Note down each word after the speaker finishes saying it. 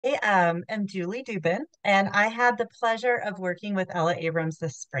am Julie Dubin, and I had the pleasure of working with Ella Abrams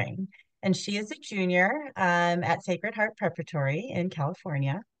this spring. And she is a junior at Sacred Heart Preparatory in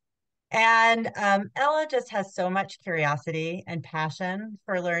California. And Ella just has so much curiosity and passion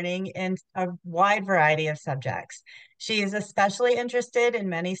for learning in a wide variety of subjects. She's especially interested in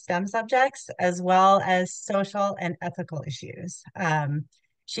many STEM subjects, as well as social and ethical issues.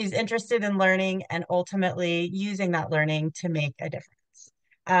 She's interested in learning and ultimately using that learning to make a difference.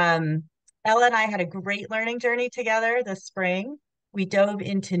 Um, Ella and I had a great learning journey together this spring. We dove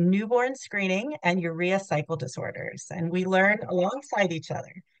into newborn screening and urea cycle disorders, and we learned alongside each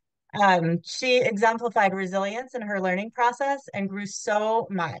other. She exemplified resilience in her learning process and grew so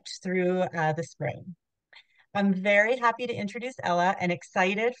much through the spring. I'm very happy to introduce Ella and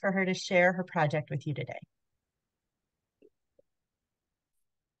excited for her to share her project with you today.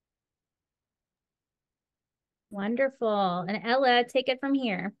 Wonderful. And Ella, take it from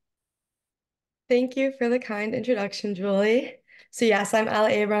here. Thank you for the kind introduction, Julie. So yes, I'm Ella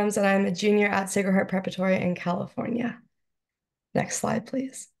Abrams and I'm a junior at Sacred Heart Preparatory in California. Next slide,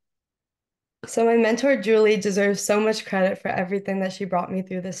 please. So my mentor, Julie, deserves so much credit for everything that she brought me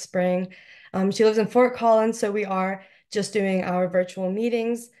through this spring. She lives in Fort Collins, so we are just doing our virtual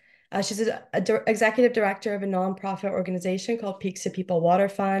meetings. She's executive director of a nonprofit organization called Peaks to People Water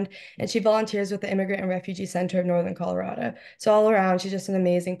Fund, and she volunteers with the Immigrant and Refugee Center of Northern Colorado. So all around, she's just an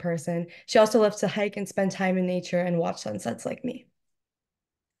amazing person. She also loves to hike and spend time in nature and watch sunsets like me.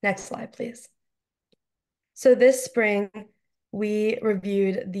 Next slide, please. So this spring, we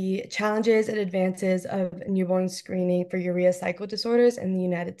reviewed the challenges and advances of newborn screening for urea cycle disorders in the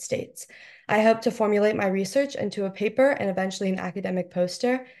United States. I hope to formulate my research into a paper and eventually an academic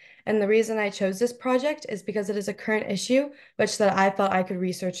poster. And the reason I chose this project is because it is a current issue, which that I felt I could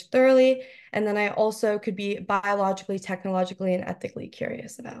research thoroughly, and then I also could be biologically, technologically, and ethically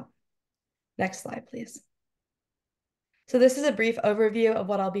curious about. Next slide, please. So this is a brief overview of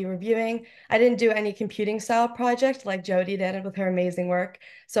what I'll be reviewing. I didn't do any computing style project like Jody did with her amazing work.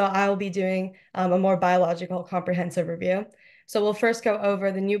 So I will be doing a more biological comprehensive review. So we'll first go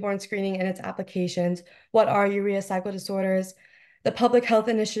over the newborn screening and its applications. What are urea cycle disorders? The public health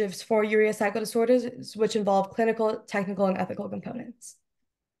initiatives for urea cycle disorders, which involve clinical, technical, and ethical components.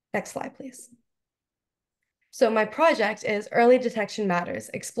 Next slide, please. So my project is Early Detection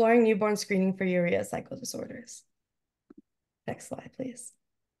Matters, Exploring Newborn Screening for Urea Cycle Disorders. Next slide, please.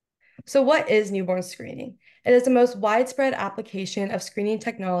 So what is newborn screening? It is the most widespread application of screening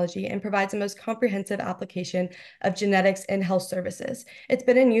technology and provides the most comprehensive application of genetics in health services. It's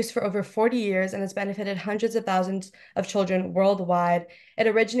been in use for over 40 years and has benefited hundreds of thousands of children worldwide. It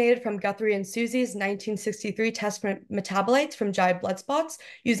originated from Guthrie and Susie's 1963 test for metabolites from GI blood spots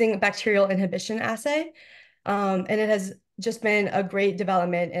using a bacterial inhibition assay. And it has just been a great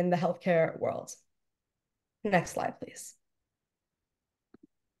development in the healthcare world. Next slide, please.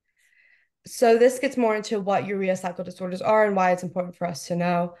 So this gets more into what urea cycle disorders are and why it's important for us to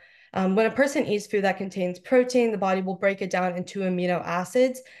know. When a person eats food that contains protein, the body will break it down into amino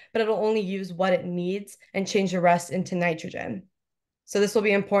acids, but it'll only use what it needs and change the rest into nitrogen. So this will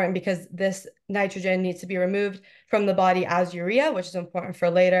be important because this nitrogen needs to be removed from the body as urea, which is important for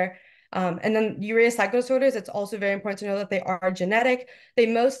later. And then urea cycle disorders, it's also very important to know that they are genetic. They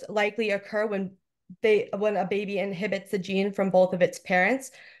most likely occur when a baby inhibits the gene from both of its parents.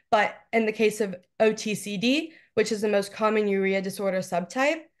 But in the case of OTCD, which is the most common urea disorder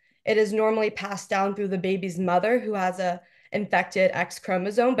subtype, it is normally passed down through the baby's mother who has a infected X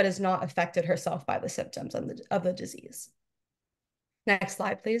chromosome, but is not affected herself by the symptoms of the disease. Next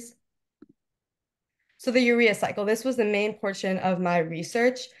slide, please. So the urea cycle, this was the main portion of my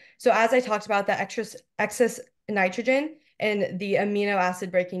research. So as I talked about, the excess nitrogen in the amino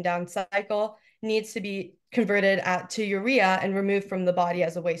acid breaking down cycle needs to be converted to urea and removed from the body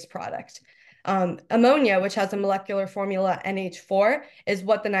as a waste product. Ammonia, which has a molecular formula NH4, is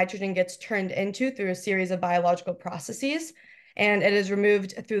what the nitrogen gets turned into through a series of biological processes. And it is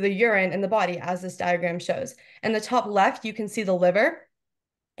removed through the urine in the body, as this diagram shows. In the top left, you can see the liver.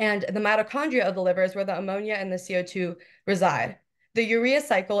 And the mitochondria of the liver is where the ammonia and the CO2 reside. The urea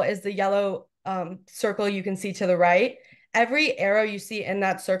cycle is the yellow circle you can see to the right. Every arrow you see in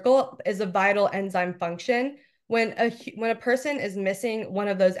that circle is a vital enzyme function. When a person is missing one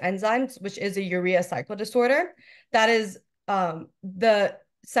of those enzymes, which is a urea cycle disorder, that is the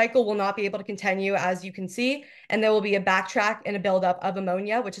cycle will not be able to continue, as you can see, and there will be a backtrack and a buildup of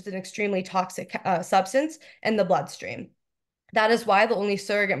ammonia, which is an extremely toxic substance in the bloodstream. That is why the only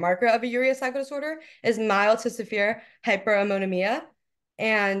surrogate marker of a urea cycle disorder is mild to severe hyperammonemia.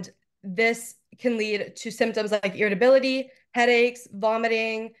 And this can lead to symptoms like irritability, headaches,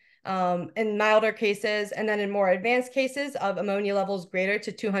 vomiting, in milder cases, and then in more advanced cases of ammonia levels greater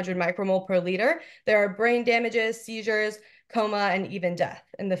to 200 micromole per liter, there are brain damages, seizures, coma, and even death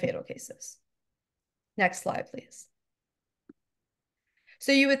in the fatal cases. Next slide, please.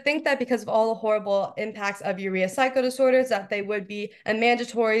 So you would think that because of all the horrible impacts of urea cycle disorders, that they would be a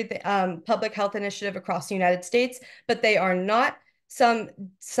mandatory public health initiative across the United States, but they are not. Some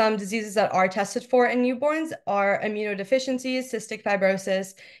diseases that are tested for in newborns are immunodeficiencies, cystic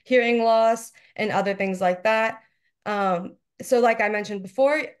fibrosis, hearing loss, and other things like that. So like I mentioned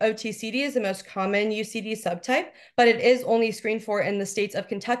before, OTCD is the most common UCD subtype, but it is only screened for in the states of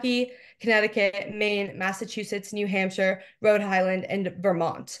Kentucky, Connecticut, Maine, Massachusetts, New Hampshire, Rhode Island, and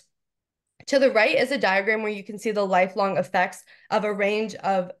Vermont. To the right is a diagram where you can see the lifelong effects of a range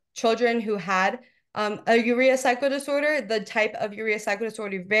of children who had a urea cycle disorder. The type of urea cycle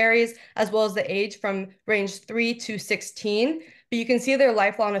disorder varies, as well as the age from range 3 to 16. But you can see their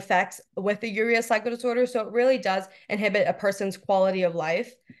lifelong effects with the urea cycle disorder. So it really does inhibit a person's quality of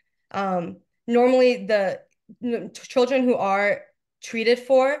life. Normally, the children who are treated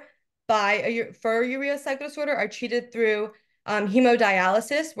for urea cycle disorder are treated through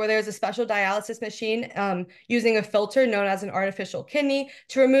hemodialysis, where there's a special dialysis machine using a filter known as an artificial kidney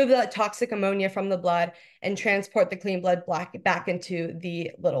to remove the toxic ammonia from the blood and transport the clean blood back into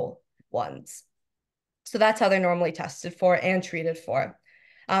the little ones. So that's how they're normally tested for and treated for.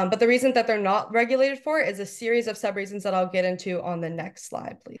 But the reason that they're not regulated for is a series of sub-reasons that I'll get into on the next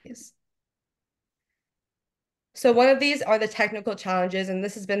slide, please. So one of these are the technical challenges, and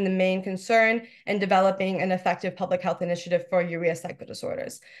this has been the main concern in developing an effective public health initiative for urea cycle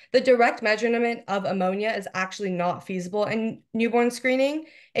disorders. The direct measurement of ammonia is actually not feasible in newborn screening.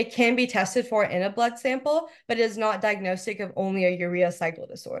 It can be tested for in a blood sample, but it is not diagnostic of only a urea cycle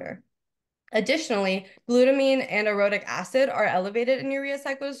disorder. Additionally, glutamine and orotic acid are elevated in urea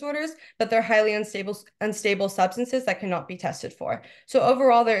cycle disorders, but they're highly unstable substances that cannot be tested for. So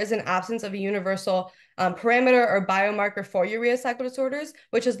overall, there is an absence of a universal parameter or biomarker for urea cycle disorders,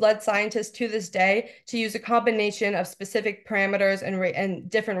 which has led scientists to this day to use a combination of specific parameters and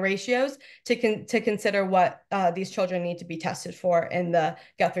different ratios to consider what these children need to be tested for in the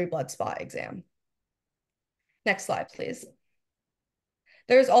Guthrie blood spot exam. Next slide, please.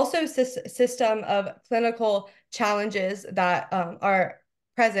 There's also a system of clinical challenges that are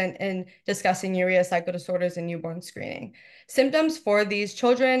present in discussing urea cycle disorders and newborn screening. Symptoms for these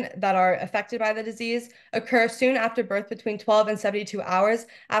children that are affected by the disease occur soon after birth, between 12 and 72 hours.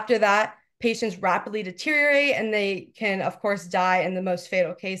 After that, patients rapidly deteriorate and they can, of course, die in the most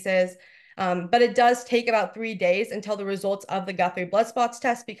fatal cases. But it does take about 3 days until the results of the Guthrie blood spots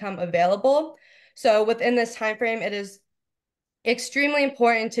test become available. So within this time frame, it is extremely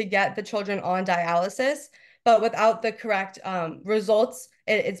important to get the children on dialysis, but without the correct results,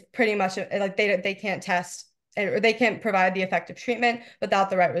 it's pretty much like they can't test or they can't provide the effective treatment without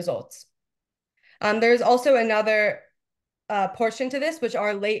the right results. There's also another portion to this, which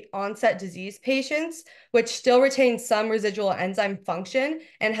are late onset disease patients, which still retain some residual enzyme function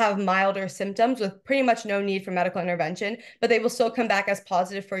and have milder symptoms with pretty much no need for medical intervention, but they will still come back as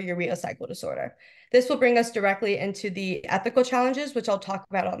positive for urea cycle disorder. This will bring us directly into the ethical challenges, which I'll talk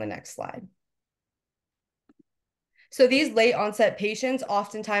about on the next slide. So these late onset patients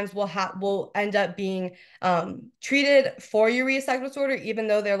oftentimes will end up being treated for urea cycle disorder, even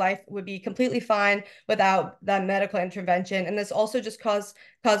though their life would be completely fine without that medical intervention. And this also just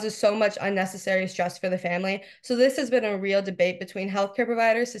causes so much unnecessary stress for the family. So this has been a real debate between healthcare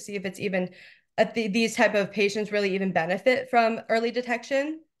providers to see if it's even these type of patients really even benefit from early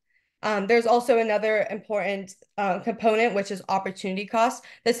detection. There's also another important component, which is opportunity cost.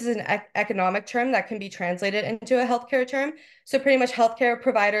 This is an economic term that can be translated into a healthcare term. So pretty much healthcare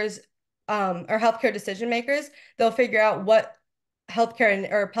providers or healthcare decision makers, they'll figure out what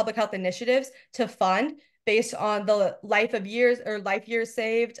healthcare or public health initiatives to fund based on the life years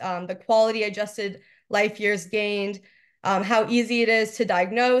saved, the quality adjusted life years gained, how easy it is to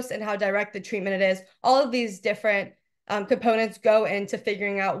diagnose and how direct the treatment it is. All of these different components go into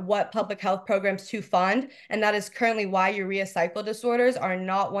figuring out what public health programs to fund. And that is currently why urea cycle disorders are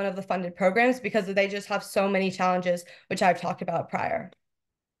not one of the funded programs, because they just have so many challenges, which I've talked about prior.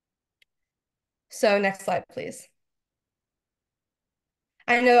 So next slide, please.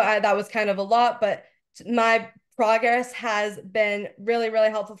 I know that was kind of a lot, but my progress has been really, really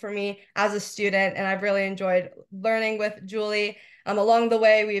helpful for me as a student, and I've really enjoyed learning with Julie. Along the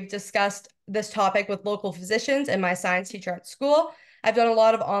way, we've discussed this topic with local physicians and my science teacher at school. I've done a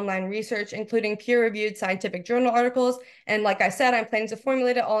lot of online research, including peer-reviewed scientific journal articles. And like I said, I'm planning to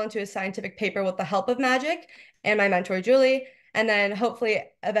formulate it all into a scientific paper with the help of Magic. and my mentor, Julie, and then hopefully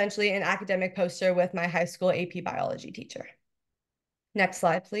eventually an academic poster with my high school AP biology teacher. Next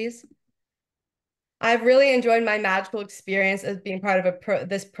slide, please. I've really enjoyed my magical experience as being part of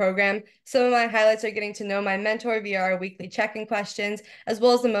this program. Some of my highlights are getting to know my mentor via our weekly check-in questions, as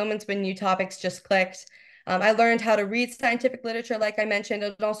well as the moments when new topics just clicked. I learned how to read scientific literature, like I mentioned,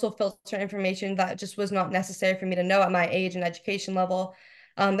 and also filter information that just was not necessary for me to know at my age and education level.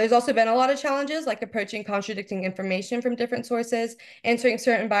 There's also been a lot of challenges, like approaching contradicting information from different sources, answering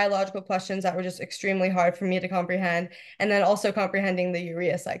certain biological questions that were just extremely hard for me to comprehend, and then also comprehending the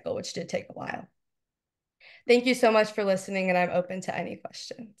urea cycle, which did take a while. Thank you so much for listening, and I'm open to any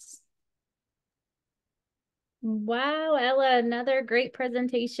questions. Wow, Ella, another great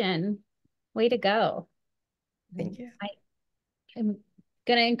presentation. Way to go. Thank you. I'm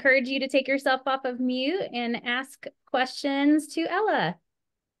going to encourage you to take yourself off of mute and ask questions to Ella.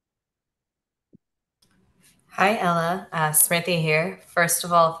 Hi, Ella. Smriti here. First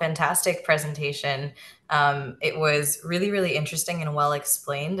of all, fantastic presentation. It was really, really interesting and well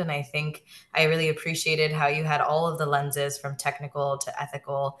explained. And I think I really appreciated how you had all of the lenses from technical to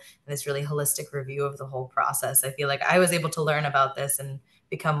ethical and this really holistic review of the whole process. I feel like I was able to learn about this and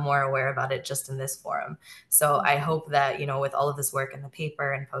become more aware about it just in this forum. So I hope that, with all of this work in the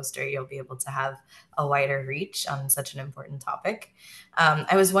paper and poster, you'll be able to have a wider reach on such an important topic.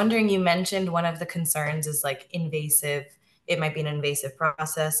 I was wondering, you mentioned one of the concerns is like invasive. It might be an invasive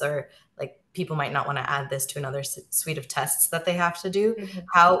process, or like people might not want to add this to another suite of tests that they have to do.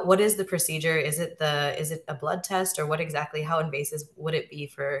 What is the procedure? Is it a blood test, or what exactly, how invasive would it be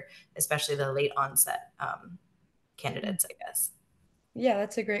for especially the late onset candidates, I guess? Yeah,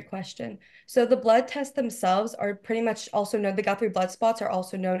 that's a great question. So the blood tests themselves are pretty much also known, the Guthrie blood spots are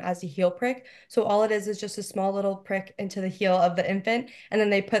also known as a heel prick. So all it is just a small little prick into the heel of the infant, and then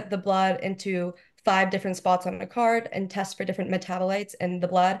they put the blood into 5 different spots on a card and test for different metabolites in the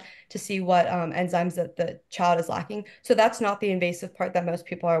blood to see what enzymes that the child is lacking. So that's not the invasive part that most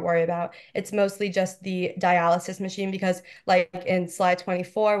people are worried about. It's mostly just the dialysis machine, because like in slide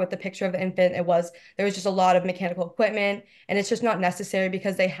 24 with the picture of the infant, there was just a lot of mechanical equipment, and it's just not necessary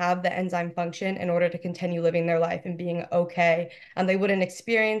because they have the enzyme function in order to continue living their life and being okay. They wouldn't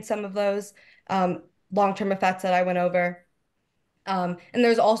experience some of those long-term effects that I went over. And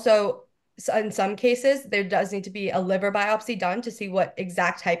there's also, in some cases, there does need to be a liver biopsy done to see what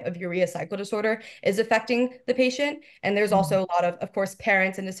exact type of urea cycle disorder is affecting the patient. And there's also a lot of course,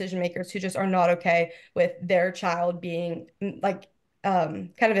 parents and decision makers who just are not okay with their child being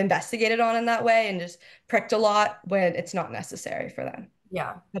kind of investigated on in that way and just pricked a lot when it's not necessary for them.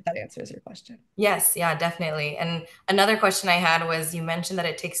 Yeah. Hope that answers your question. Yes, yeah, definitely. And another question I had was, you mentioned that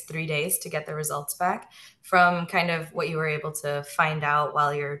it takes 3 days to get the results back. From kind of what you were able to find out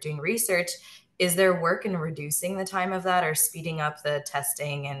while you're doing research, is there work in reducing the time of that or speeding up the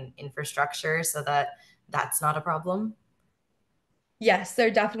testing and infrastructure so that that's not a problem? Yes, there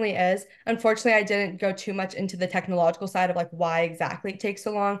definitely is. Unfortunately, I didn't go too much into the technological side of like why exactly it takes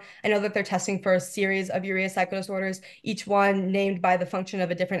so long. I know that they're testing for a series of urea cycle disorders, each one named by the function of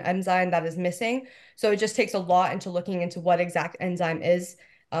a different enzyme that is missing. So it just takes a lot into looking into what exact enzyme is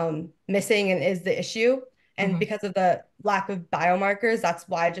missing and is the issue. And because of the lack of biomarkers, that's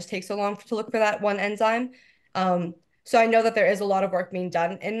why it just takes so long to look for that one enzyme. So I know that there is a lot of work being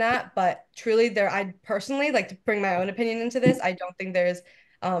done in that, but truly I personally like to bring my own opinion into this. I don't think there's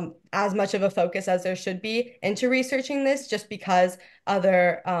as much of a focus as there should be into researching this, just because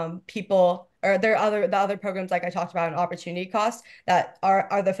other people, or the other programs like I talked about in opportunity costs that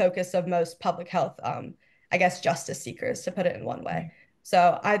are the focus of most public health, I guess, justice seekers, to put it in one way.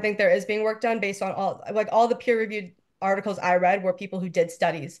 So I think there is being work done based on all the peer-reviewed articles I read were people who did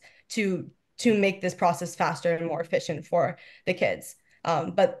studies to make this process faster and more efficient for the kids.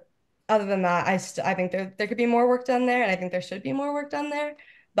 But other than that, I think there could be more work done there, and I think there should be more work done there.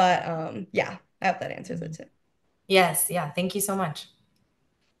 But yeah, I hope that answers it too. Yes, yeah, thank you so much.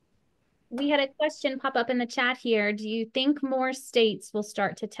 We had a question pop up in the chat here. Do you think more states will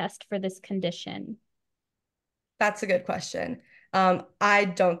start to test for this condition? That's a good question.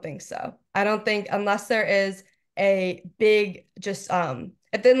 I don't think so. I don't think, unless there is a big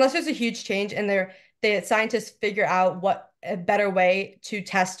unless there's a huge change and the scientists figure out what a better way to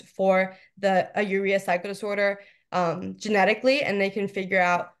test for a urea cycle disorder genetically, and they can figure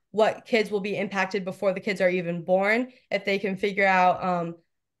out what kids will be impacted before the kids are even born. If they can figure out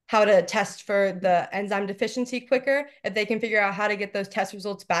how to test for the enzyme deficiency quicker, if they can figure out how to get those test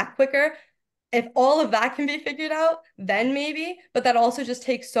results back quicker, if all of that can be figured out, then maybe, but that also just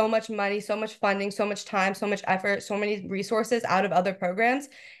takes so much money, so much funding, so much time, so much effort, so many resources out of other programs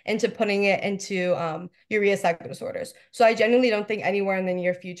into putting it into urea cycle disorders. So I genuinely don't think anywhere in the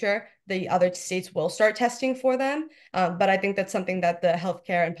near future the other states will start testing for them. But I think that's something that the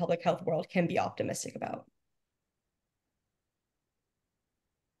healthcare and public health world can be optimistic about.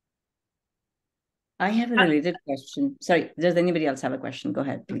 I have a related question. Sorry, does anybody else have a question? Go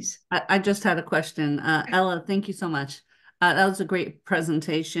ahead, please. I just had a question. Ella, thank you so much. That was a great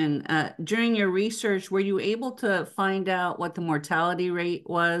presentation. During your research, were you able to find out what the mortality rate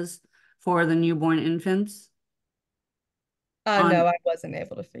was for the newborn infants? No, I wasn't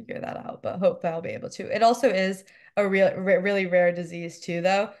able to figure that out, but hope I'll be able to. It also is a really rare disease too,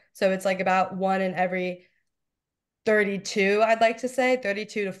 though. So it's like about 1 in every 32, I'd like to say,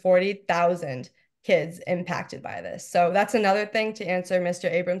 32 to 40,000 kids impacted by this. So that's another thing to answer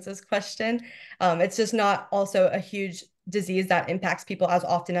Mr. Abrams's question. It's just not also a huge disease that impacts people as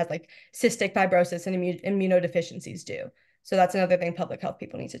often as like cystic fibrosis and immunodeficiencies do. So that's another thing public health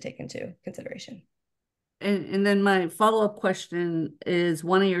people need to take into consideration. And then my follow-up question is,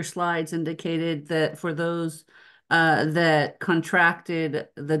 one of your slides indicated that for those that contracted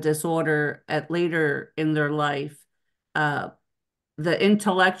the disorder at later in their life, the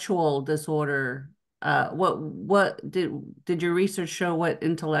intellectual disorder, what did your research show what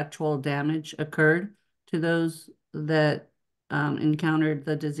intellectual damage occurred to those that encountered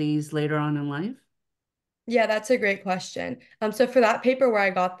the disease later on in life? Yeah, that's a great question. So for that paper where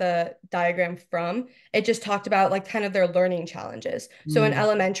I got the diagram from, it just talked about like kind of their learning challenges. So in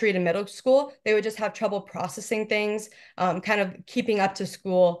elementary to middle school, they would just have trouble processing things, kind of keeping up to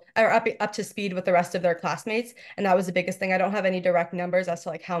school or up to speed with the rest of their classmates. And that was the biggest thing. I don't have any direct numbers as to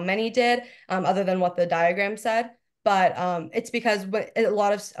like how many did, other than what the diagram said. But it's because a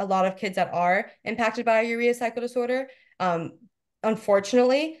lot of kids that are impacted by a urea cycle disorder,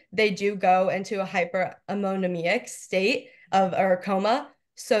 unfortunately, they do go into a hyperammonemic state or coma.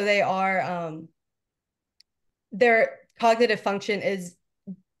 So they are their cognitive function is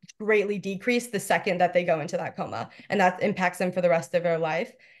greatly decreased the second that they go into that coma, and that impacts them for the rest of their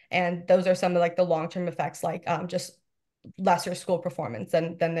life. And those are some of like the long-term effects, like just lesser school performance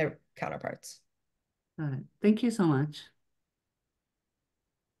than their counterparts. All right. Thank you so much.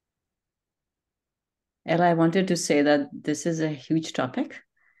 Ella, I wanted to say that this is a huge topic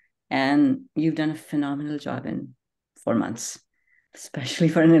and you've done a phenomenal job in 4 months, especially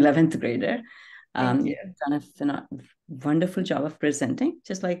for an 11th grader. Thank you. You've done a wonderful job of presenting,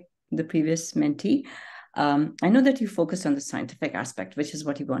 just like the previous mentee. I know that you focused on the scientific aspect, which is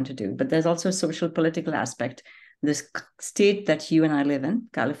what you want to do, but there's also a social political aspect. This state that you and I live in,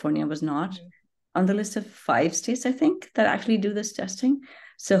 California, was not on the list of 5 states, I think, that actually do this testing.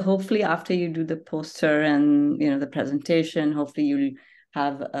 So hopefully after you do the poster and the presentation, hopefully you'll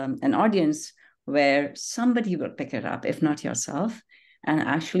have an audience where somebody will pick it up, if not yourself, and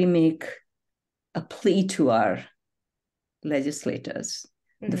actually make a plea to our legislators,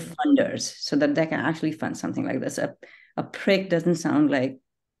 the funders, so that they can actually fund something like this. A prick doesn't sound like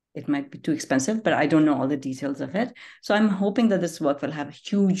it might be too expensive, but I don't know all the details of it. So I'm hoping that this work will have a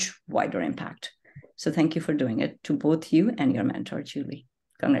huge, wider impact. So thank you for doing it, to both you and your mentor, Julie.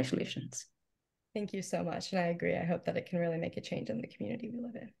 Congratulations. Thank you so much. And I agree. I hope that it can really make a change in the community we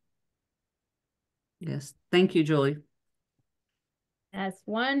live in. Yes. Thank you, Julie. Yes,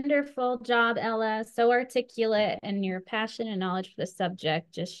 wonderful job, Ella. So articulate, and your passion and knowledge for the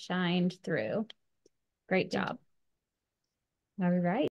subject just shined through. Great job. All right.